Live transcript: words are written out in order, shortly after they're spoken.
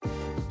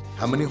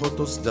How many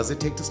jotos does it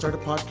take to start a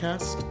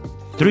podcast?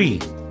 3.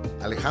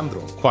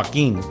 Alejandro,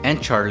 Joaquin. And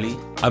Charlie.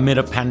 Amid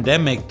a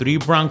pandemic, 3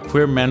 brown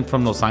queer men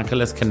from Los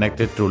Angeles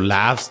connected through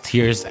laughs,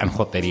 tears, and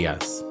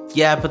joterias.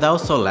 Yeah, but that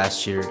was so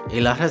last year. A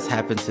lot has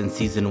happened since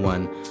season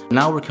 1.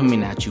 Now we're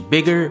coming at you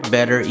bigger,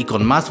 better, y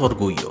con más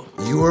orgullo.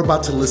 you are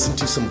about to listen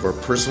to some of our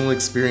personal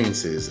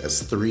experiences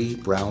as 3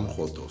 brown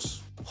jotos.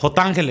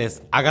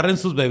 Jotángeles, agarren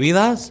sus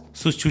bebidas,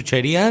 sus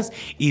chucherías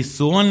y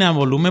súbanle a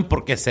volumen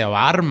porque se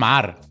va a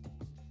armar.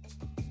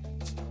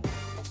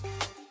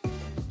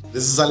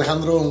 This is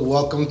Alejandro, and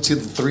welcome to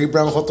the 3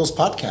 Brown Jotos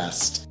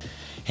podcast.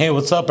 Hey,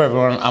 what's up,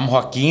 everyone? I'm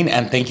Joaquin,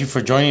 and thank you for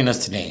joining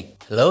us today.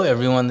 Hello,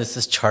 everyone. This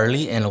is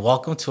Charlie, and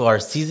welcome to our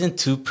season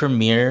 2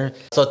 premiere.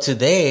 So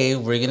today,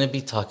 we're going to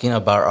be talking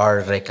about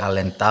our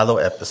Recalentado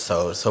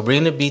episode. So we're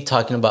going to be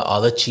talking about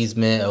all the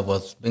chisme of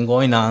what's been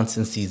going on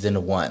since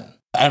season 1.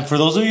 And for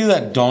those of you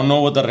that don't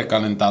know what the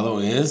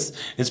Recalentado is,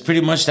 it's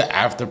pretty much the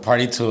after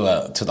party to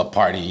the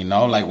party, you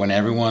know? Like when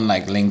everyone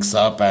like links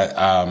up at,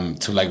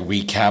 to like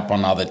recap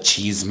on all the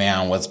chisme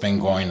and what's been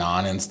going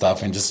on and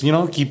stuff, and just, you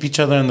know, keep each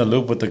other in the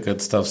loop with the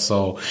good stuff.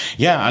 So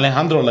yeah,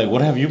 Alejandro, like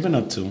what have you been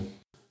up to?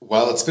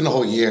 Well, it's been a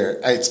whole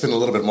year. It's been a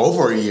little bit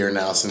over a year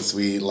now since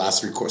we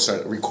last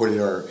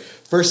recorded our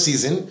first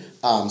season.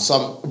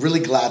 So I'm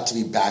really glad to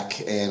be back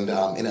and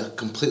in a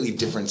completely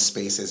different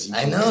space as you.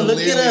 I know, look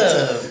at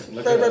us.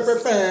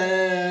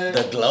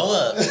 The glow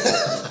up.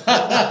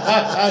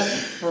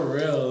 For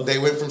real. They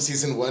went from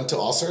season 1 to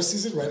All-Star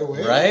season right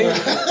away. Right? We're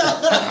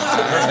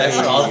back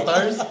for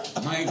All-Stars.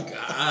 My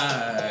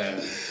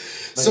God.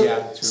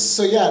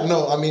 So yeah,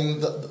 no, I mean,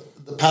 the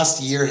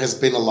past year has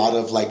been a lot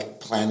of like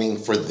planning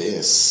for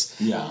this.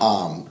 Yeah.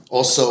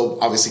 Also,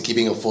 obviously,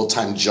 keeping a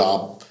full-time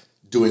job,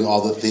 doing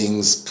all the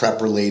things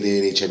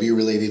prep-related,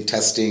 HIV-related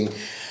testing.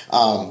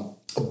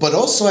 But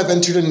also, I've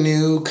entered a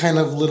new kind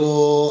of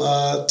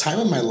little time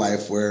in my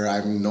life where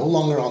I'm no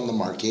longer on the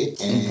market.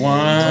 And,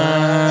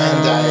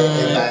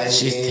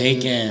 She's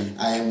taken.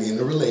 I am in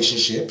a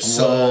relationship.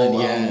 So,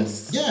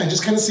 yes. Yeah, and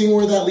just kind of seeing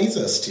where that leads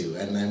us to.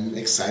 And I'm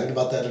excited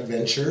about that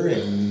adventure.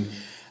 And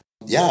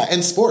yeah,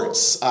 and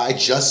sports. I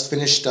just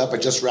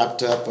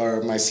wrapped up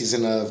my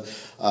season of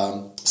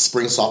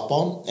spring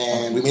softball.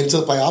 And we made it to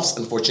the playoffs.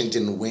 Unfortunately,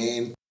 didn't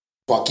win.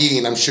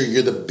 Joaquin, I'm sure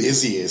you're the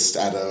busiest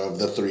out of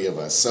the 3 of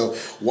us. So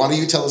why don't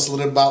you tell us a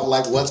little about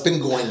like what's been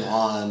going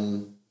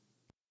on?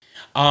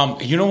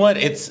 You know what?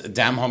 It's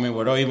damn, homie.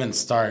 Where do I even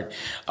start?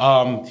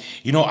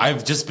 You know,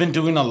 I've just been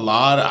doing a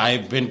lot.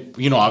 I've been,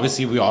 you know,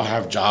 obviously we all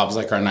have jobs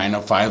like our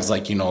 9-to-5s.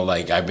 Like, you know,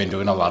 like I've been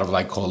doing a lot of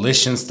like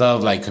coalition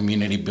stuff, like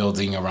community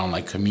building around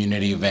like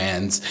community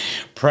events,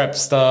 prep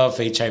stuff,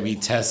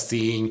 HIV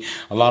testing,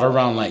 a lot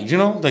around like, you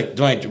know, like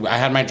I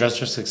had my Dress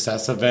for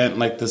Success event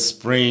like this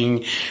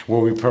spring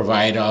where we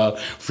provide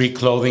free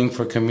clothing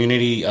for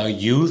community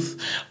youth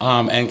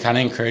and kind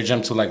of encourage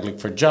them to like look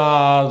for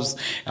jobs,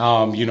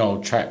 you know,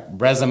 try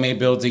resume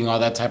building, all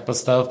that type of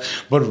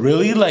stuff. But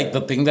really, like,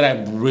 the thing that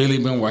I've really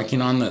been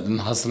working on and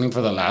hustling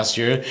for the last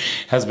year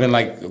has been,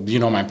 like, you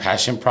know, my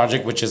passion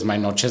project, which is my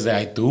Noches de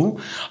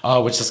Aitu,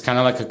 which is kind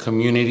of like a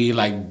community,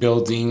 like,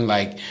 building,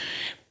 like,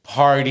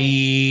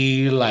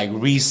 party, like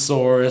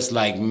resource,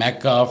 like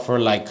mecca for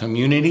like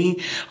community,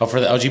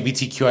 for the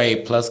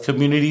LGBTQIA plus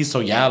community.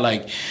 So yeah,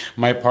 like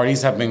my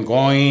parties have been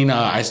going.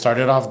 I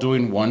started off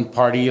doing one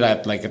party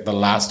at the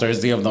last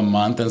Thursday of the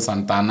month in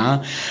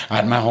Santana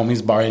at my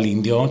homie's bar El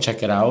Indio.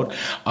 Check it out.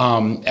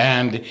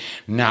 And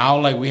now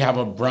like we have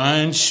a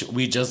brunch.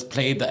 We just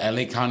played the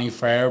LA County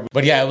Fair.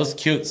 But yeah, it was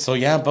cute. So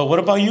yeah, but what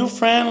about you,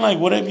 friend? Like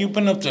what have you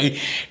been up to?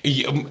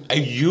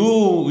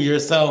 You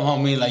yourself,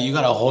 homie, like you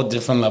got a whole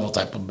different level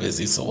type of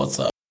busy. So what's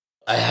up?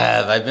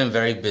 I've been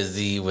very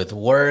busy with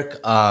work.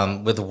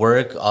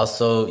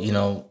 Also, you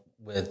know,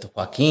 with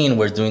Joaquin,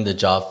 we're doing the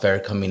job fair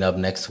coming up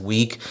next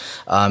week.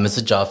 It's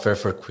a job fair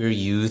for queer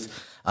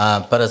youth.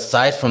 But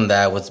aside from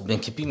that, what's been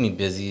keeping me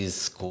busy is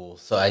school.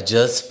 So I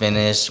just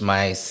finished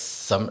my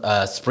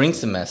spring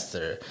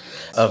semester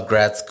of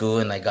grad school,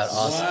 and I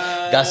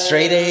got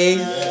straight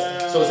A's.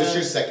 So is this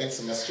your second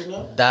semester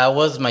now? That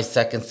was my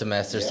second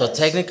semester. Yes. So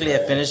technically, I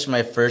finished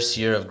my first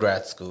year of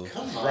grad school.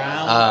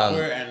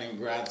 And in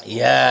grad school.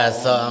 Yeah,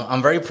 so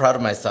I'm very proud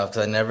of myself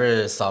because I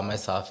never saw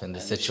myself in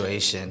this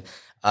situation.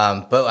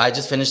 But I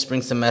just finished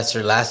spring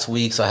semester last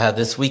week, so I have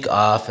this week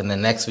off, and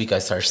then next week I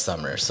start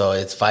summer. So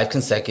it's 5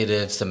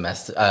 consecutive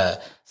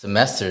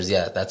semesters.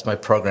 Yeah, that's my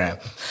program.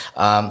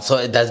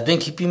 So that's been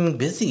keeping me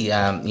busy.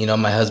 You know,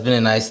 my husband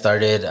and I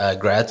started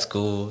grad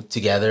school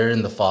together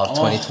in the fall of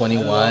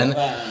 2021.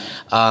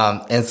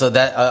 And so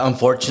that,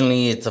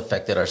 unfortunately, it's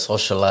affected our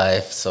social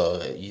life.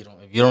 So if you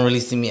don't really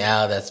see me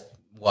out, that's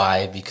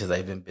why, because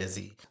I've been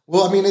busy.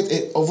 Well, I mean,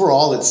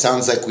 overall, it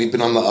sounds like we've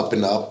been on the up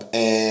and up,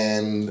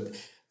 and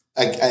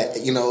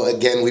you know,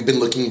 again, we've been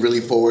looking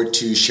really forward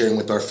to sharing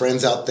with our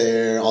friends out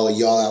there, all of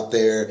y'all out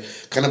there,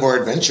 kind of our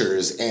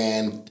adventures.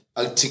 And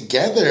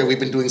together, we've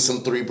been doing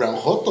some 3 Brown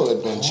Joto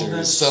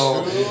adventures.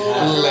 So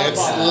let's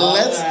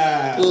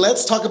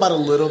let's talk about a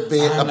little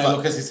bit about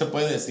lo que sí se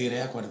puede decir,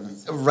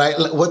 acuérdense. Right.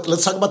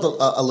 Let's talk about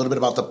a little bit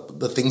about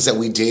the things that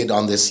we did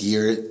on this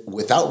year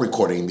without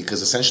recording,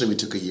 because essentially we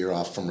took a year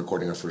off from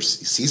recording our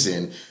first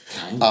season.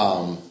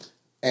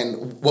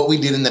 And what we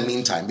did in the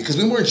meantime, because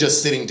we weren't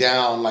just sitting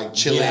down, like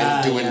chilling,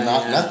 doing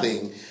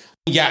nothing.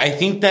 Yeah, I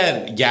think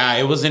that,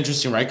 it was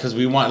interesting, right? Because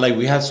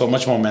we had so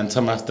much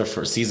momentum after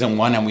season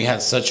 1, and we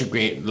had such a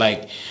great,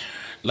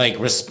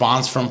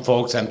 response from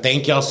folks, and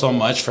thank y'all so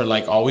much for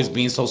always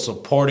being so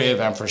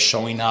supportive and for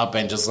showing up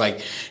and just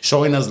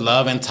showing us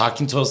love and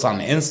talking to us on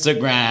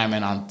Instagram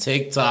and on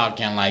TikTok,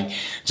 and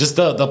just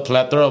the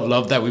plethora of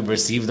love that we've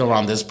received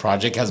around this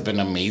project has been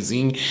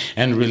amazing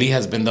and really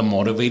has been the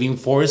motivating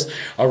force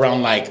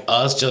around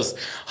us just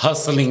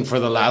hustling for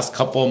the last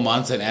couple of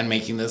months and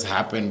making this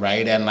happen,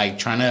 right? And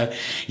trying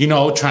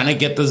to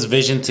get this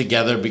vision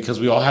together, because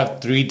we all have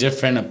 3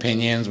 different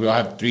opinions, we all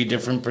have 3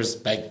 different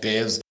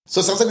perspectives. So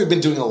it sounds like we've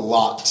been doing a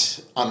lot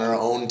on our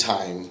own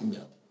time. Yeah.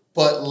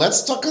 But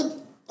let's talk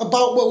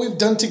about what we've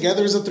done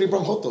together as a Three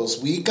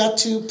Bronjotos. We got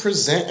to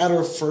present at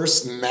our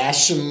first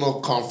national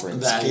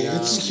conference.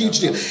 It's a huge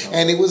deal.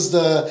 And it was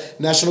the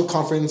National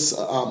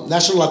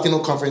Latino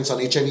Conference on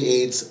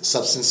HIV/AIDS,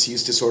 Substance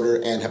Use Disorder,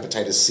 and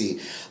Hepatitis C.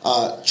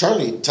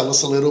 Charlie, tell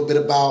us a little bit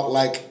about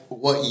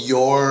what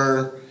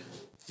your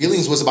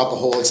feelings was about the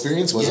whole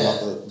experience, about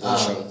the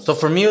show. So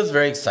for me, it was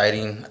very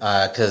exciting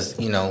because,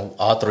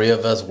 all 3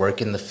 of us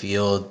work in the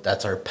field.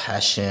 That's our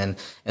passion.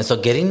 And so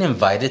getting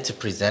invited to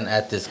present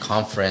at this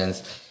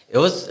conference, it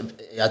was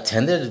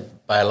attended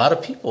by a lot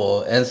of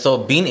people. And so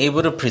being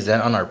able to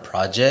present on our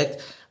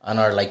project, on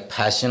our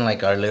passion,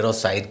 our little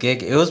side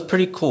gig, it was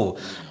pretty cool.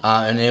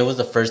 And it was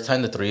the first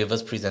time the 3 of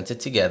us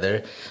presented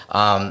together.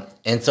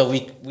 And so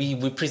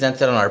we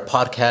presented on our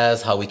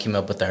podcast, how we came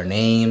up with our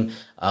name,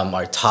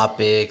 our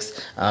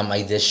topics.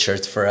 I did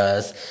shirts for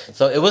us.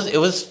 So it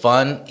was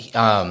fun.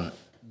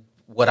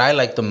 What I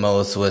liked the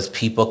most was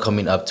people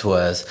coming up to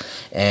us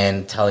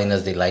and telling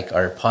us they like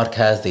our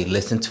podcast, they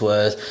listen to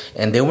us,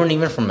 and they weren't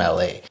even from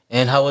LA.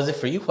 And how was it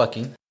for you,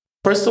 Joaquin?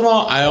 First of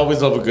all, I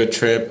always love a good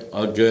trip,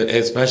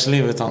 especially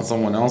if it's on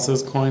someone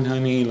else's coin,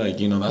 honey.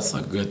 That's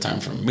a good time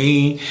for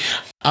me.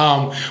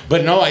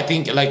 But no, I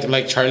think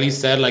like Charlie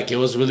said, it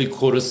was really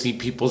cool to see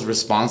people's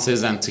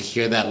responses and to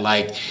hear that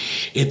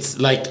it's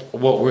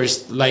what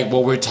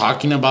we're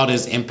talking about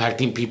is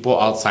impacting people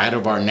outside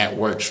of our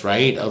networks,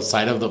 right?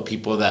 Outside of the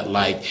people that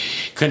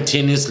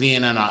continuously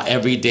and on our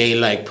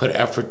everyday put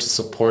effort to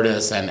support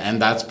us, and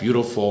that's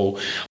beautiful.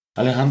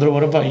 Alejandro,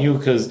 what about you?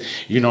 Because,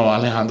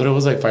 Alejandro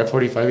was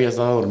 5:45 y ya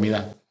estaba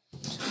dormida.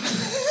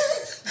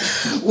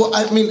 Well,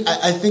 I mean,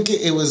 I think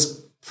it was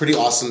pretty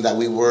awesome that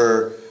we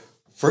were,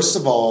 first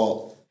of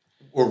all,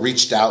 were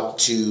reached out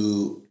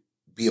to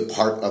be a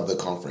part of the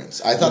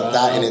conference. I thought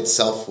that in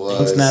itself was...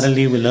 Thanks,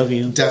 Natalie. We love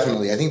you.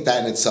 Definitely. I think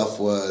that in itself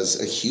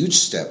was a huge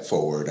step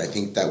forward. I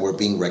think that we're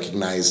being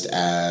recognized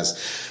as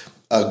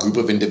a group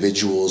of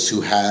individuals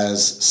who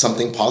has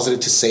something positive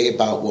to say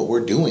about what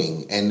we're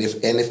doing, and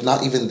if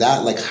not even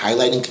that,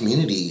 highlighting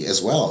community as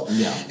well.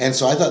 Yeah. And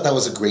so I thought that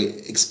was a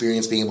great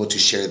experience being able to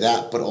share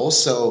that, but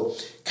also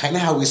kind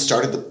of how we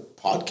started the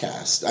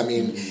podcast. I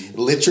mean,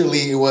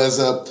 literally, it was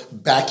a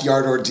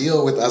backyard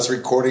ordeal with us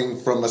recording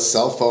from a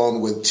cell phone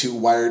with 2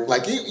 wired.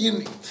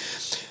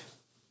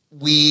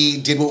 We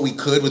did what we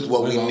could with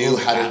what we knew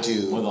how to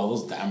do. With all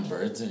those damn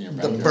birds in your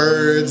backyard. The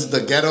birds,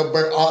 the ghetto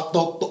bird,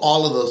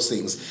 all of those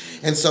things.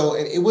 And so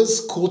it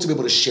was cool to be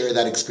able to share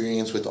that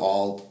experience with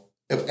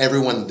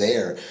everyone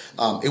there.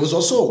 It was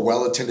also a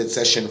well-attended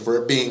session for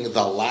it being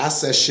the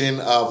last session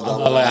of the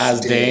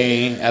last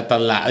day.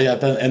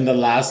 In the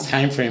last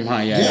time frame, huh?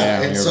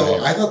 Yeah. And so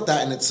right. I thought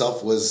that in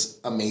itself was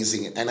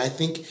amazing. And I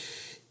think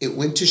it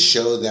went to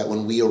show that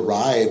when we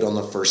arrived on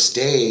the first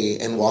day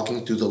and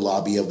walking through the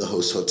lobby of the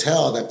host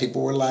hotel, that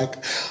people were like,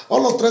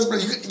 "Oh, los tres,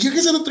 you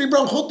guys are the 3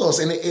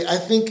 Bronjotos." And I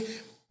think,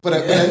 but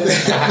I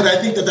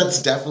think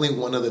that's definitely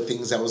one of the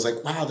things that was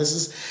wow,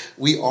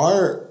 we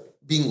are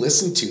being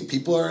listened to.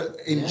 People are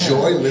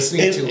enjoying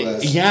listening to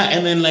us. Yeah,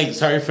 and then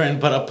sorry, friend,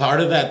 but a part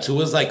of that too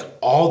was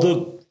all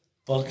the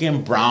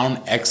fucking brown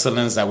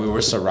excellence that we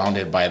were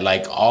surrounded by,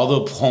 all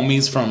the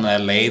homies from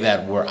LA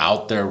that were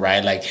out there,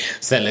 right?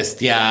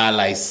 Celestial,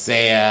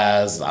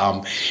 Isaias,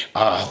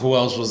 who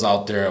else was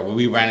out there?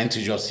 We ran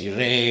into Josie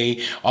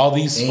Ray, all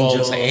these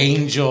folks,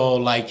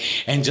 Angel,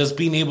 and just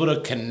being able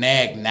to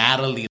connect,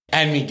 Natalie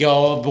and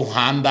Miguel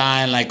Bujanda,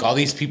 and all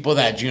these people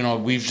that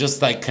we've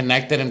just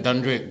connected and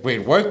done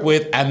great work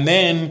with, and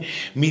then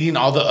meeting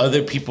all the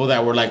other people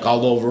that were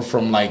all over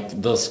from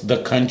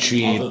the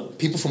country,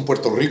 people from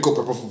Puerto Rico,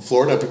 people from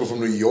Florida, people from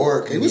New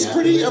York. It was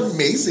pretty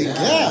amazing.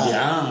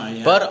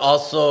 Yeah. But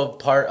also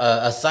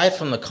aside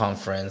from the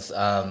conference,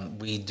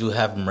 we do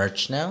have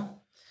merch now.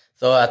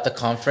 So at the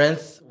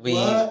conference,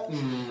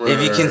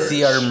 if you can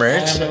see our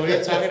merch. I don't know what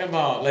you're talking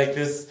about,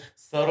 this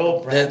subtle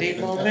branding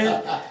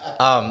moment.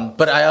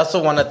 But I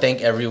also want to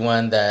thank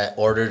everyone that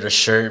ordered a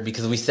shirt,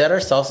 because we set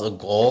ourselves a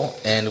goal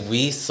and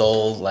we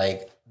sold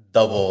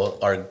double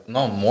our,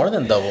 no, more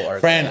than double our.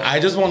 Friend, I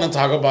just want to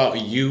talk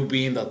about you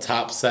being the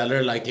top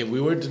seller. Like, if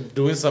we were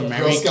doing some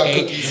Mary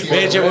Kay,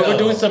 bitch, if we were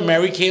doing some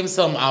Mary Kay,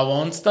 some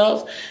Avon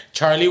stuff,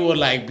 Charlie would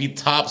like be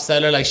top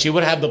seller. Like, she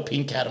would have the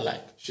pink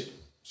Cadillac.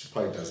 She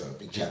probably does have a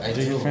big Cadillac. I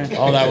do.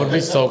 Oh, that would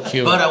be so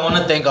cute. But I want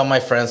to thank all my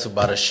friends who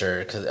bought a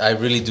shirt, because I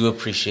really do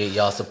appreciate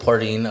y'all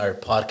supporting our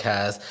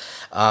podcast.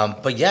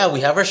 But yeah, we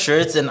have our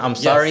shirts, and I'm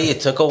sorry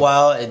it took a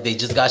while. They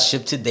just got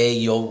shipped today.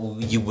 You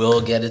will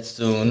get it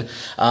soon.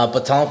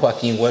 But tell them,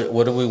 Joaquin,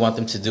 what do we want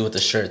them to do with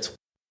the shirts?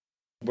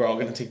 We're all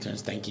gonna take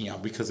turns thanking y'all,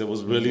 because it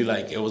was really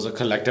like, it was a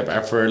collective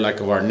effort, like,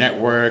 of our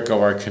network,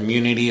 of our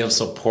community, of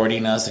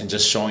supporting us and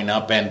just showing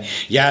up. And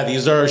yeah,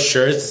 these are our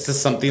shirts. This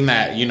is something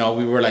that, you know,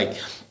 we were like,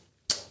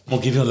 we'll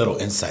give you a little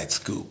inside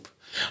scoop.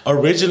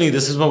 Originally,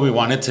 this is what we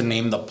wanted to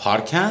name the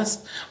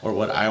podcast, or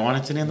what I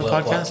wanted to name the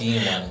podcast.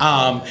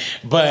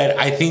 But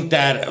I think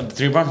that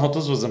Three Brown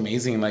Jotos was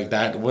amazing, like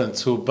that went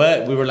too.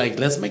 But we were like,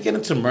 let's make it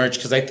into merch,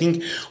 because I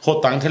think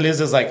Jotangeles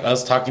is like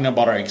us talking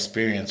about our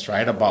experience,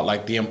 right? About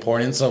like the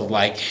importance of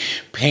like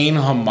paying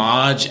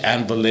homage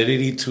and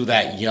validity to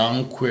that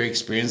young queer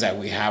experience that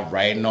we have,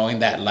 right? Knowing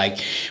that like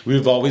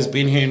we've always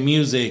been here in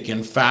music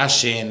and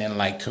fashion and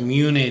like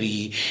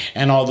community,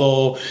 and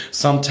although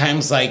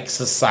sometimes like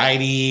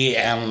society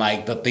and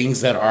like the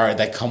things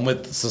that come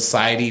with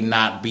society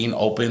not being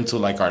open to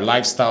like our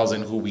lifestyles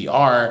and who we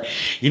are,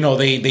 you know,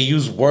 they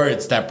use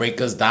words that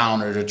break us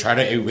down or to try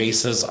to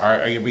erase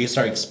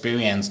our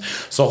experience.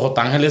 So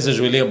Jotangeles is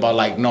really about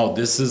like, no,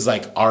 this is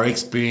like our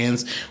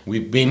experience.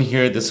 We've been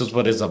here. This is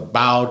what it's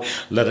about.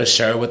 Let us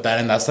share with that.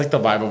 And that's like the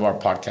vibe of our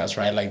podcast,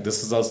 right? Like,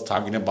 this is us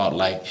talking about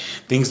like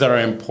things that are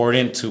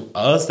important to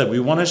us that we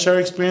want to share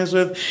experience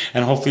with,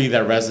 and hopefully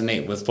that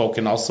resonate with folk,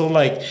 and also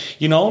like,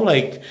 you know,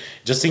 like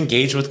just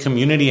engage with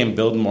community and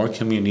build more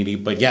community.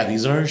 But yeah,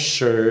 these are our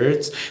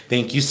shirts.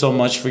 Thank you so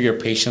much for your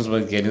patience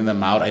with getting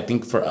them out. I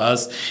think for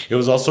us, it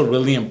was also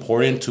really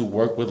important to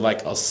work with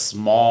like a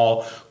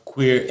small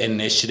queer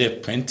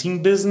initiative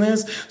printing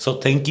business. So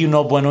thank you,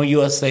 No Bueno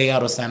USA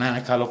out of Santa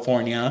Ana,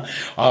 California,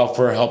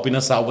 for helping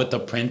us out with the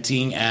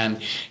printing.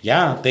 And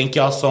yeah, thank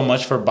y'all so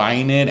much for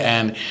buying it.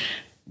 And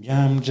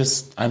yeah, I'm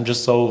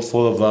just so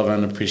full of love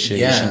and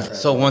appreciation. Yeah.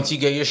 So once you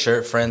get your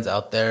shirt, friends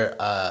out there,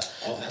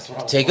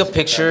 take a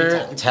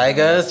picture, tag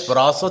us, but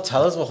also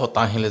tell us what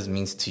Jotangeles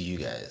means to you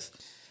guys.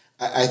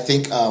 I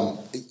think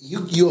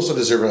you also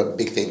deserve a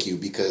big thank you,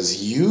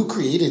 because you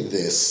created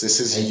this. This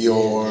is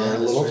your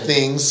little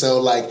thing. So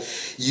like,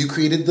 you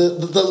created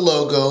the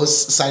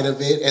logos side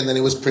of it, and then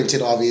it was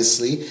printed,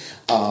 obviously.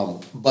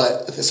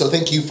 But so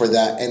thank you for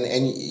that.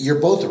 And you're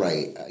both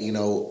right. You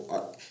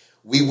know,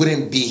 we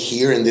wouldn't be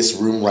here in this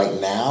room right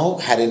now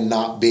had it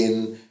not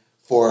been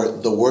for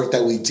the work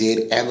that we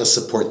did and the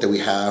support that we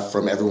have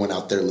from everyone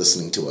out there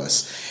listening to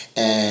us.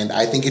 And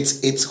I think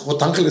it's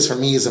Jotangeles for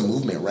me is a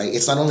movement, right?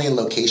 It's not only in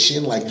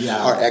location, like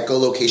our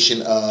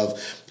echolocation of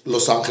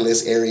Los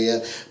Angeles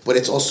area, but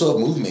it's also a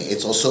movement.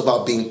 It's also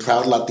about being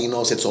proud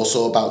Latinos. It's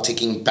also about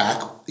taking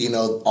back, you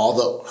know, all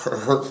the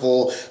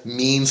hurtful,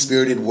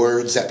 mean-spirited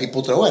words that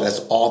people throw at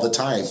us all the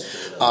time.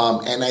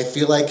 And I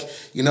feel like,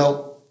 you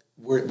know,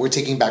 we're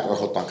taking back our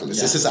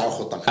Jotangeles. This is our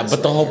Jotangeles.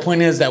 But the whole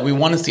point is that we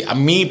want to see,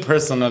 me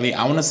personally,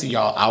 I want to see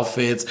y'all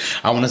outfits.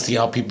 I want to see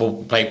how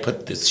people like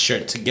put this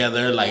shirt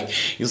together, like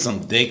use some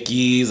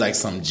Dickies, like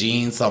some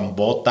jeans, some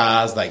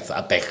botas, like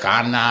a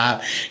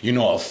tejana, you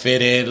know, a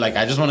fitted. Like,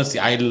 I just want to see,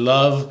 I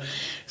love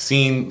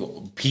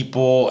seeing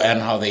people and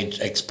how they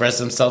express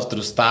themselves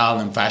through style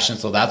and fashion.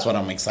 So that's what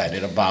I'm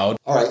excited about.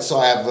 All right. So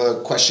I have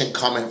a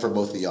comment for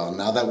both of y'all.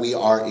 Now that we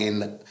are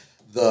in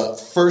the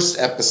first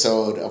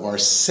episode of our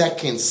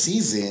second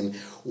season,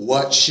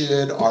 what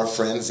should our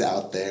friends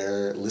out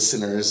there,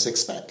 listeners,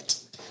 expect?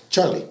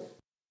 Charlie.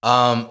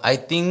 I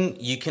think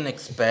you can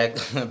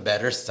expect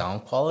better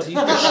sound quality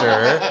for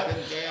sure.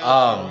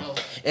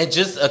 And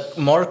just a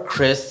more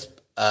crisp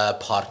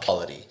pod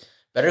quality.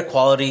 Better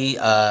quality.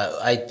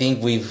 I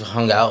think we've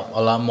hung out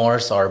a lot more,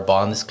 so our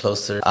bond is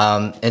closer.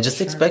 And just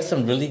expect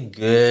some really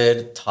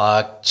good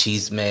talk,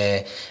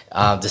 chisme,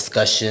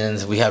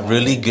 discussions. We have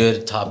really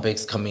good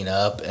topics coming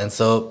up. And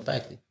so,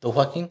 back to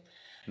Joaquin.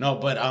 No,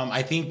 but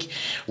I think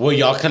what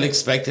y'all can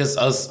expect is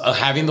us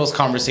having those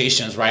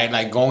conversations, right?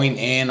 Like going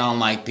in on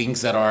like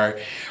things that are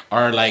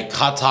like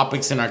hot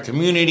topics in our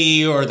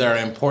community or that are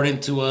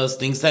important to us,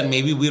 things that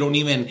maybe we don't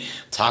even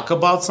talk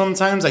about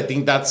sometimes. I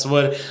think that's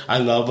what I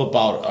love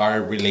about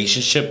our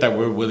relationship, that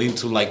we're willing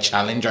to like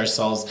challenge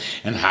ourselves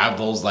and have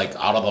those like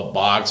out of the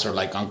box or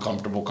like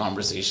uncomfortable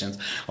conversations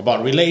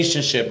about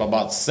relationship,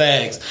 about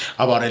sex,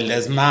 about el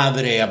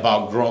desmadre,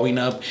 about growing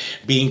up,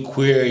 being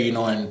queer, you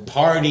know, and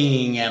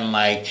partying and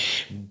like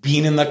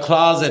being in the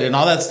closet and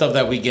all that stuff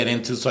that we get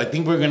into. So I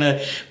think we're going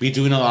to be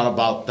doing a lot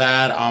about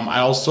that.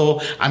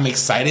 I'm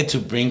excited to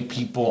bring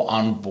people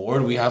on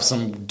board. We have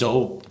some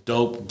dope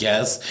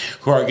guests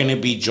who are going to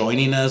be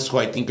joining us, who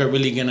I think are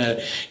really going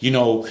to,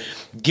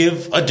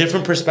 give a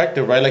different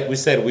perspective, right? Like we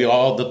said,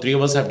 the three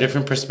of us have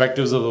different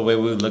perspectives of the way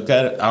we look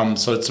at it.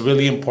 So it's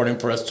really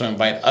important for us to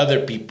invite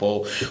other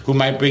people who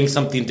might bring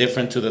something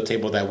different to the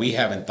table that we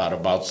haven't thought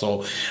about.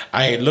 So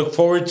I look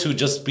forward to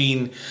just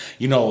being,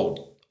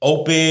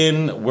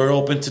 open. We're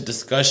open to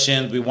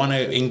discussions. We want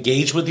to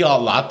engage with y'all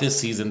a lot this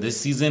season. This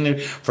season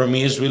for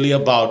me is really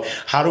about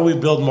how do we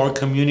build more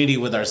community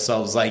with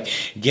ourselves, like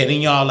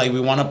getting y'all, like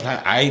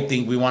I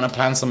think we want to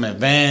plan some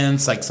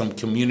events, like some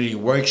community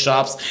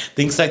workshops,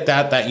 things like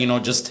that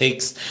just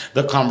takes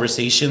the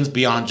conversations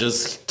beyond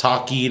just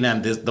talking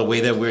and the way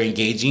that we're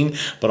engaging,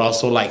 but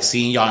also like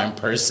seeing y'all in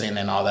person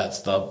and all that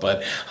stuff.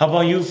 But how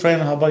about you,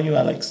 friend? How about you,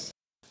 Alex?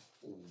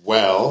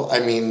 Well, I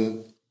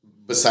mean,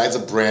 besides a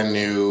brand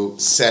new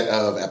set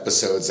of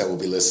episodes that we'll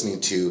be listening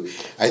to,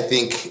 I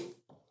think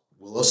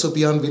we'll also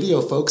be on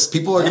video, folks.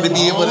 People are going to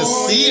be able to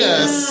see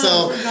us.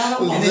 So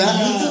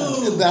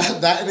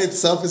that in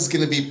itself is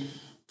going to be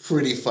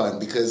pretty fun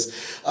because,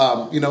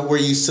 we're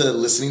used to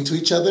listening to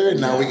each other,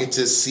 and now we get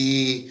to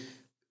see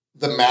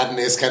the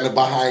madness kind of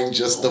behind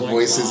just the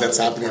voices that's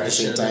happening at the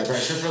same time. The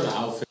pressure for the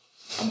outfit.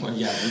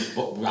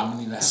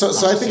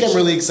 So I think I'm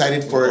really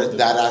excited for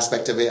that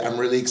aspect of it. I'm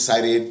really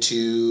excited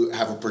to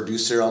have a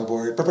producer on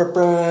board. What? Oh,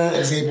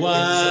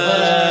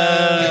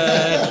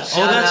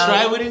 that's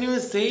right. We didn't even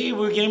say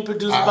we're getting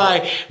produced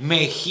by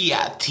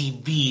Mejia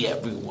TV,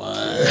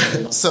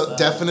 everyone. So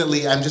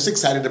definitely, I'm just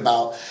excited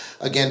about,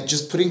 again,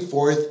 just putting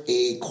forth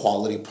a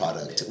quality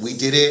product. We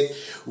did it.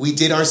 We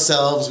did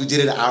ourselves. We did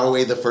it our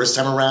way the first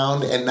time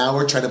around, and now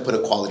we're trying to put a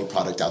quality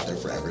product out there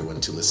for everyone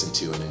to listen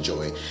to and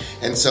enjoy.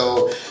 And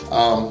so,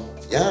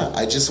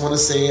 I just want to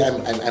say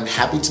I'm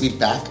happy to be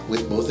back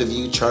with both of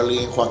you,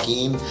 Charlie and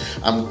Joaquin.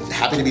 I'm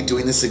happy to be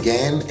doing this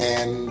again,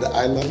 and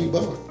I love you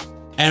both.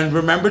 And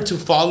remember to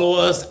follow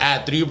us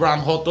at 3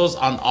 Brown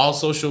Jotos on all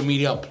social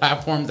media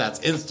platforms. That's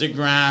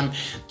Instagram,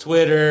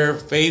 Twitter,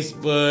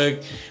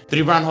 Facebook.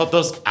 3 Brown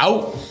Jotos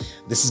out.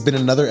 This has been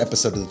another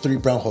episode of the 3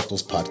 Brown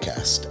Jotos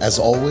podcast. As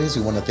always,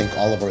 we want to thank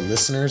all of our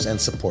listeners and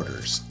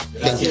supporters.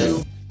 Thank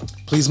you.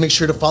 Please make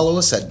sure to follow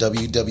us at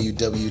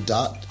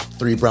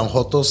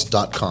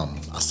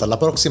www.3brownjotos.com. Hasta la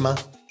próxima.